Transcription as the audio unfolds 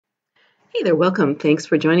Hey there, welcome. Thanks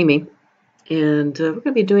for joining me. And we're going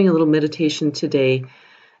to be doing a little meditation today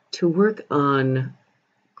to work on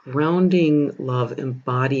grounding love,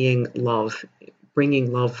 embodying love,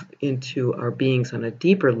 bringing love into our beings on a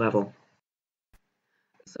deeper level.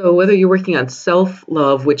 So whether you're working on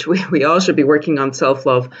self-love, which we all should be working on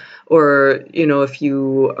self-love, or, if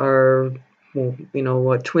you are,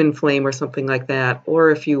 well, a twin flame or something like that,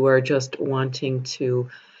 or if you are just wanting to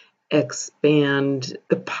expand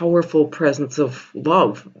the powerful presence of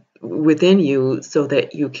love within you so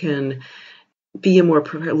that you can be a more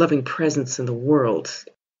loving presence in the world,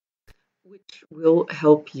 which will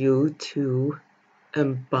help you to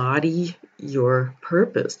embody your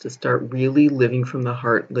purpose, to start really living from the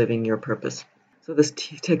heart, living your purpose. So this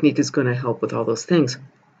technique is going to help with all those things.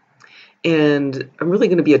 And I'm really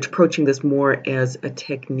going to be approaching this more as a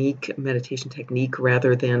technique, meditation technique,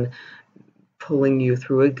 rather than pulling you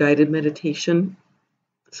through a guided meditation.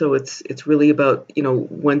 So it's really about,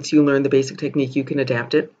 once you learn the basic technique, you can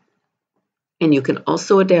adapt it. And you can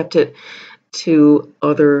also adapt it to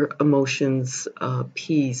other emotions,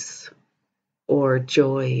 peace or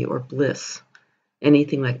joy or bliss,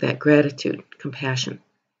 anything like that, gratitude, compassion.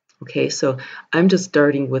 Okay, so I'm just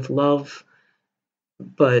starting with love,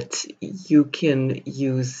 but you can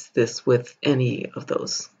use this with any of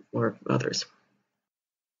those or others.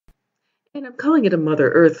 And I'm calling it a Mother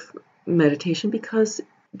Earth meditation because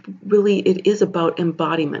really it is about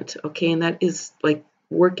embodiment, okay? And that is like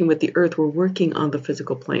working with the earth. We're working on the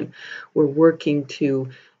physical plane. We're working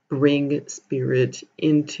to bring spirit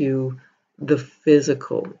into the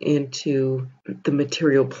physical, into the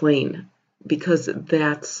material plane, because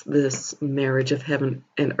that's this marriage of heaven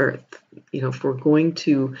and earth. If we're going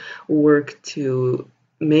to work to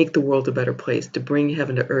make the world a better place, to bring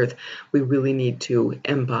heaven to earth, we really need to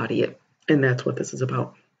embody it. And that's what this is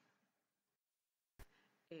about.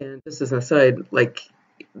 And just as an aside, like,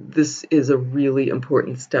 this is a really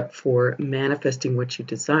important step for manifesting what you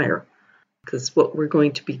desire. Because what we're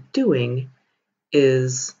going to be doing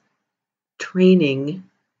is training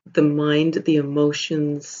the mind, the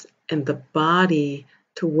emotions, and the body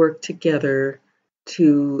to work together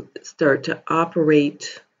to start to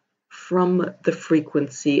operate from the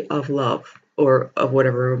frequency of love or of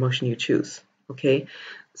whatever emotion you choose. Okay?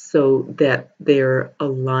 So that they're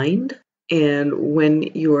aligned. And when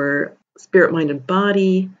your spirit, mind, and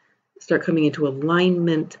body start coming into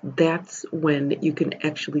alignment, that's when you can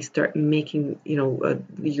actually start making,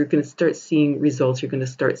 you're going to start seeing results. You're going to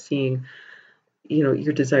start seeing,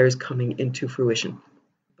 your desires coming into fruition.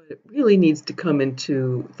 But it really needs to come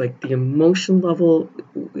into like the emotion level.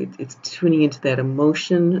 It's tuning into that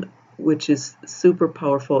emotion, which is super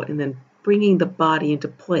powerful, and then bringing the body into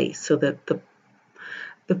place so that the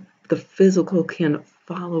physical can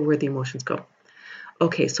follow where the emotions go.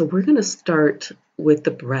 Okay, so we're going to start with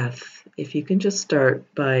the breath. If you can just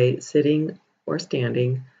start by sitting or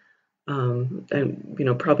standing,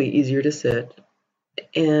 and probably easier to sit,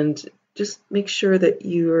 and just make sure that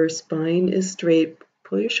your spine is straight.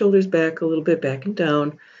 Pull your shoulders back a little bit, back and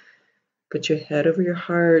down. Put your head over your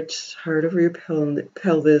heart over your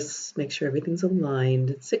pelvis. Make sure everything's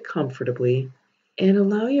aligned. Sit comfortably, and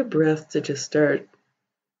allow your breath to just start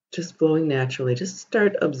just flowing naturally. Just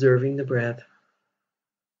start observing the breath.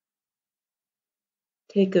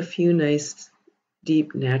 Take a few nice,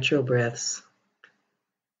 deep, natural breaths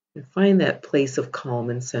and find that place of calm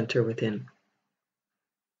and center within.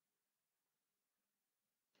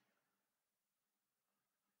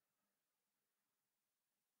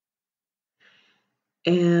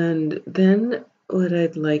 And then what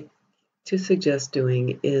I'd like to suggest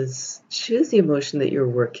doing is choose the emotion that you're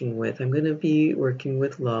working with. I'm going to be working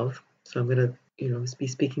with love, so I'm going to, be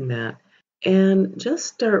speaking that. And just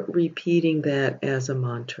start repeating that as a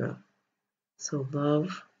mantra. So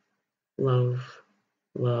love, love,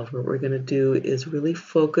 love. What we're going to do is really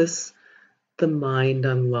focus the mind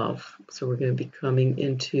on love. So we're going to be coming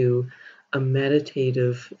into a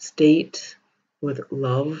meditative state with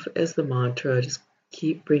love as the mantra. Just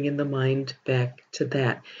keep bringing the mind back to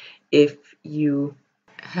that. If you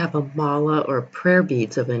have a mala or prayer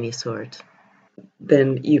beads of any sort,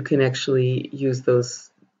 then you can actually use those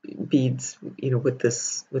beads, with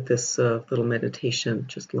this little meditation.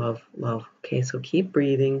 Just love, love. Okay, so keep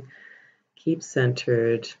breathing, keep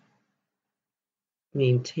centered.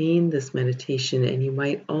 Maintain this meditation, and you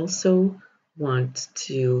might also want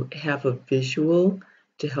to have a visual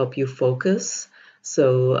to help you focus.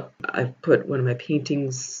 So I've put one of my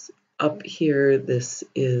paintings up here. This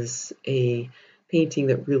is a painting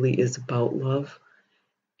that really is about love,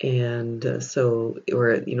 And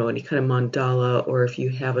or any kind of mandala, or if you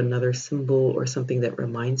have another symbol or something that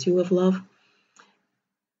reminds you of love,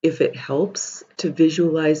 if it helps to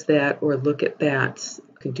visualize that or look at that,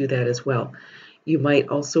 you can do that as well. You might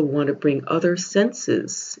also want to bring other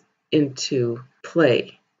senses into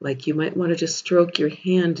play. Like you might want to just stroke your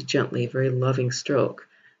hand gently, very loving stroke.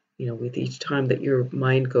 With each time that your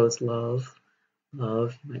mind goes love,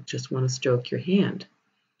 love, you might just want to stroke your hand.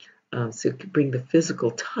 So you could bring the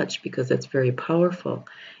physical touch because that's very powerful.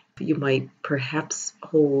 You might perhaps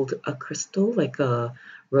hold a crystal, like a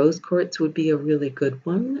rose quartz would be a really good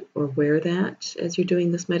one, or wear that as you're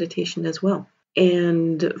doing this meditation as well.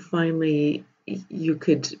 And finally, you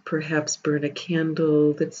could perhaps burn a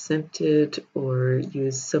candle that's scented, or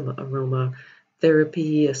use some aroma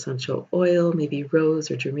therapy, essential oil, maybe rose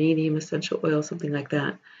or geranium essential oil, something like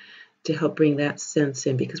that, to help bring that sense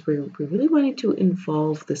in, because we're really wanting to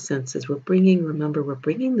involve the senses. Remember, we're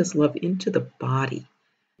bringing this love into the body,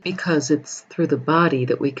 because it's through the body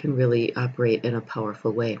that we can really operate in a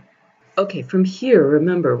powerful way. Okay, from here,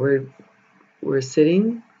 remember, we're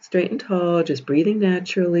sitting straight and tall, just breathing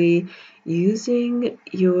naturally, using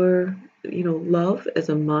your, love as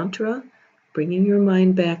a mantra, bringing your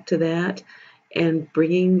mind back to that, and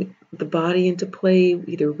bringing the body into play,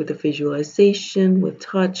 either with a visualization, with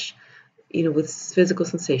touch, with physical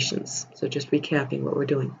sensations. So just recapping what we're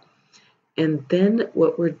doing. And then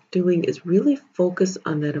what we're doing is really focus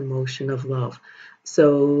on that emotion of love.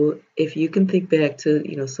 So if you can think back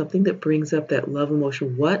to, something that brings up that love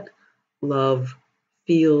emotion, what love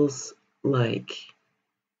feels like.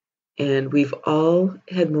 And we've all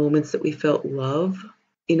had moments that we felt love,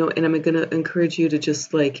 and I'm going to encourage you to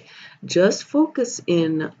just focus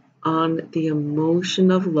in on the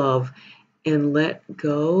emotion of love and let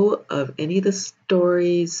go of any of the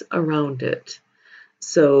stories around it.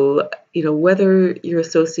 So, whether you're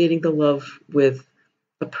associating the love with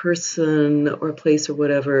a person or a place or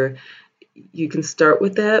whatever, you can start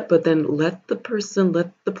with that, but then let the person,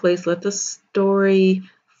 let the place, let the story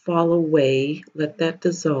fall away, let that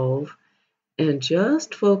dissolve, and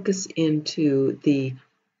just focus into the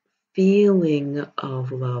feeling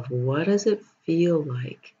of love. What does it feel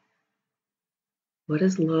like? What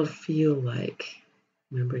does love feel like?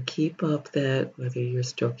 Remember, keep up that, whether you're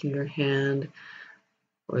stroking your hand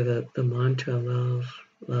or the mantra, love,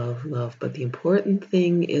 love, love. But the important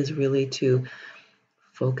thing is really to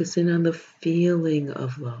focus in on the feeling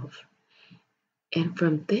of love. And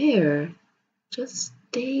from there, just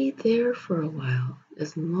stay there for a while,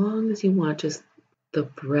 as long as you want. Just the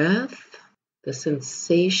breath, the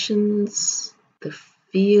sensations, the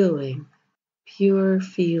feeling, pure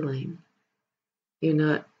feeling. You're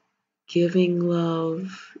not giving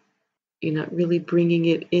love. You're not really bringing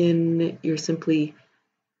it in. You're simply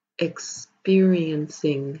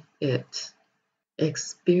experiencing it.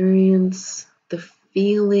 Experience the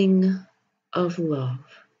feeling of love.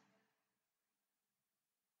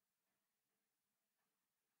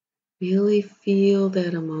 Really feel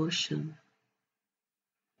that emotion.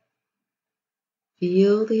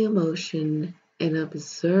 Feel the emotion and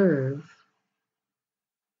observe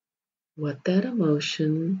what that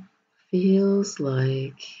emotion feels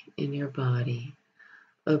like in your body.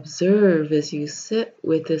 Observe as you sit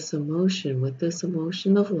with this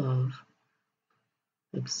emotion of love.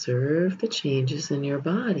 Observe the changes in your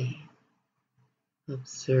body.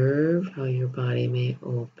 Observe how your body may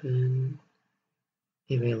open,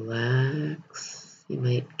 may relax. You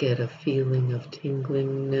might get a feeling of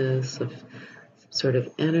tinglingness, of some sort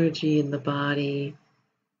of energy in the body.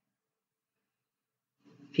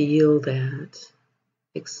 Feel that.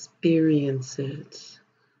 Experience it.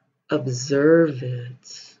 Observe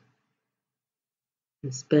it.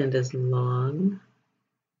 And spend as long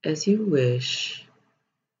as you wish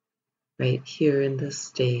right here in this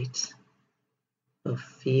state of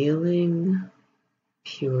feeling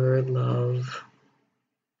pure love.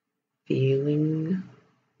 Feeling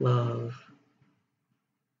love.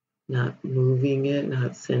 Not moving it,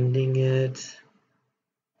 not sending it,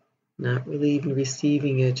 not really even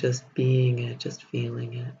receiving it, just being it, just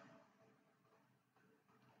feeling it.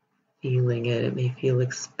 Feeling it. It may feel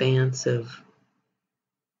expansive.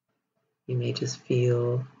 You may just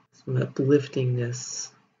feel some upliftingness.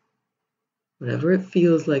 Whatever it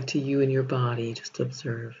feels like to you in your body, just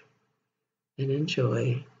observe and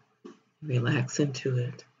enjoy. Relax into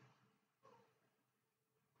it.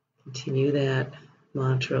 Continue that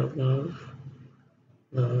mantra of love,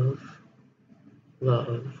 love,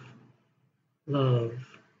 love, love,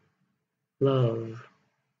 love,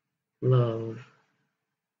 love,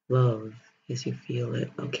 love as you feel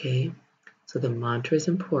it, okay? So the mantra is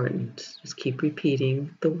important. Just keep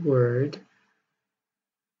repeating the word.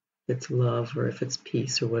 If it's love or if it's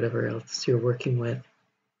peace or whatever else you're working with.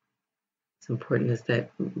 It's important is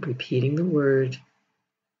that repeating the word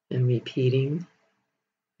and repeating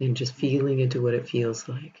and just feeling into what it feels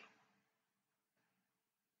like.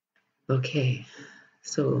 Okay,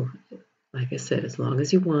 so like I said, as long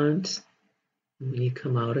as you want, when you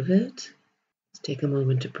come out of it, just take a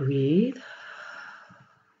moment to breathe.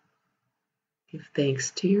 Give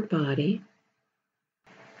thanks to your body.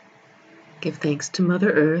 Give thanks to Mother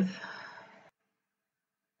Earth.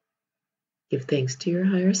 Give thanks to your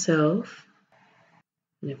higher self.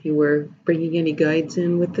 And if you were bringing any guides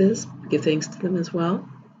in with this, give thanks to them as well.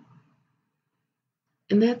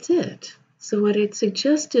 And that's it. So what I'd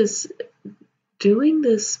suggest is doing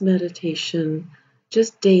this meditation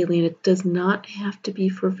just daily, and it does not have to be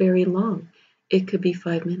for very long. It could be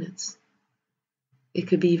 5 minutes. It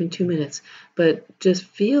could be even 2 minutes, but just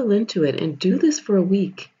feel into it and do this for a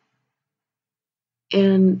week.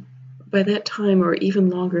 And by that time, or even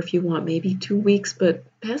longer if you want, maybe 2 weeks, but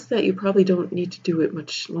past that, you probably don't need to do it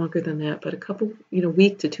much longer than that. But a couple,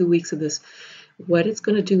 week to 2 weeks of this, what it's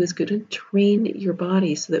going to do is going to train your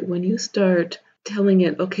body so that when you start telling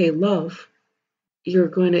it, okay, love, you're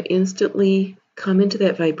going to instantly come into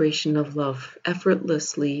that vibration of love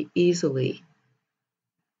effortlessly, easily.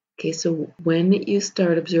 Okay, so when you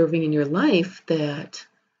start observing in your life that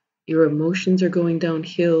your emotions are going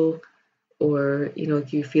downhill, or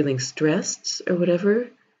you're feeling stressed or whatever,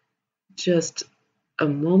 just a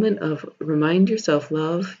moment of remind yourself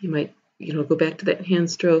love. You might go back to that hand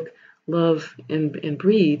stroke, love, and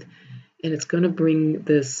breathe, and it's going to bring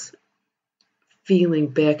this feeling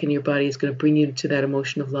back in your body. It's going to bring you to that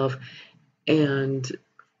emotion of love, and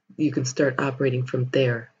you can start operating from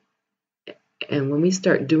there. And when we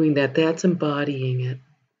start doing that, that's embodying it.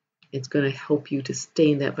 It's going to help you to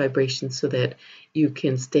stay in that vibration so that you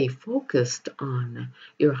can stay focused on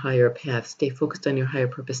your higher path, stay focused on your higher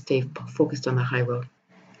purpose, stay focused on the high road.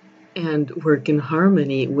 And work in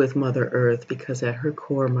harmony with Mother Earth, because at her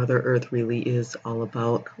core, Mother Earth really is all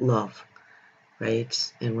about love,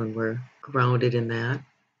 right? And when we're grounded in that,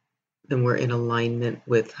 then we're in alignment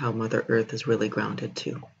with how Mother Earth is really grounded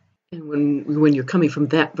too. And when you're coming from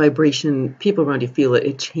that vibration, people around you feel it.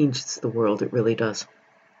 It changes the world. It really does.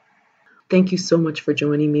 Thank you so much for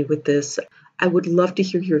joining me with this. I would love to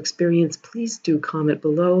hear your experience. Please do comment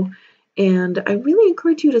below. And I really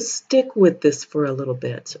encourage you to stick with this for a little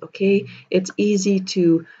bit, okay? It's easy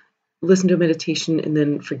to listen to a meditation and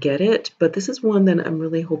then forget it, but this is one that I'm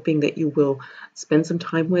really hoping that you will spend some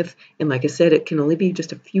time with. And like I said, it can only be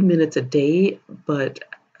just a few minutes a day, but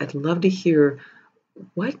I'd love to hear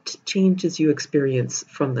what changes you experience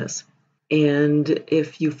from this. And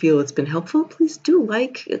if you feel it's been helpful, please do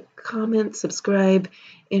like, comment, subscribe,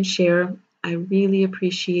 and share. I really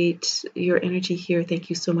appreciate your energy here. Thank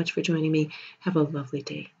you so much for joining me. Have a lovely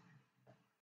day.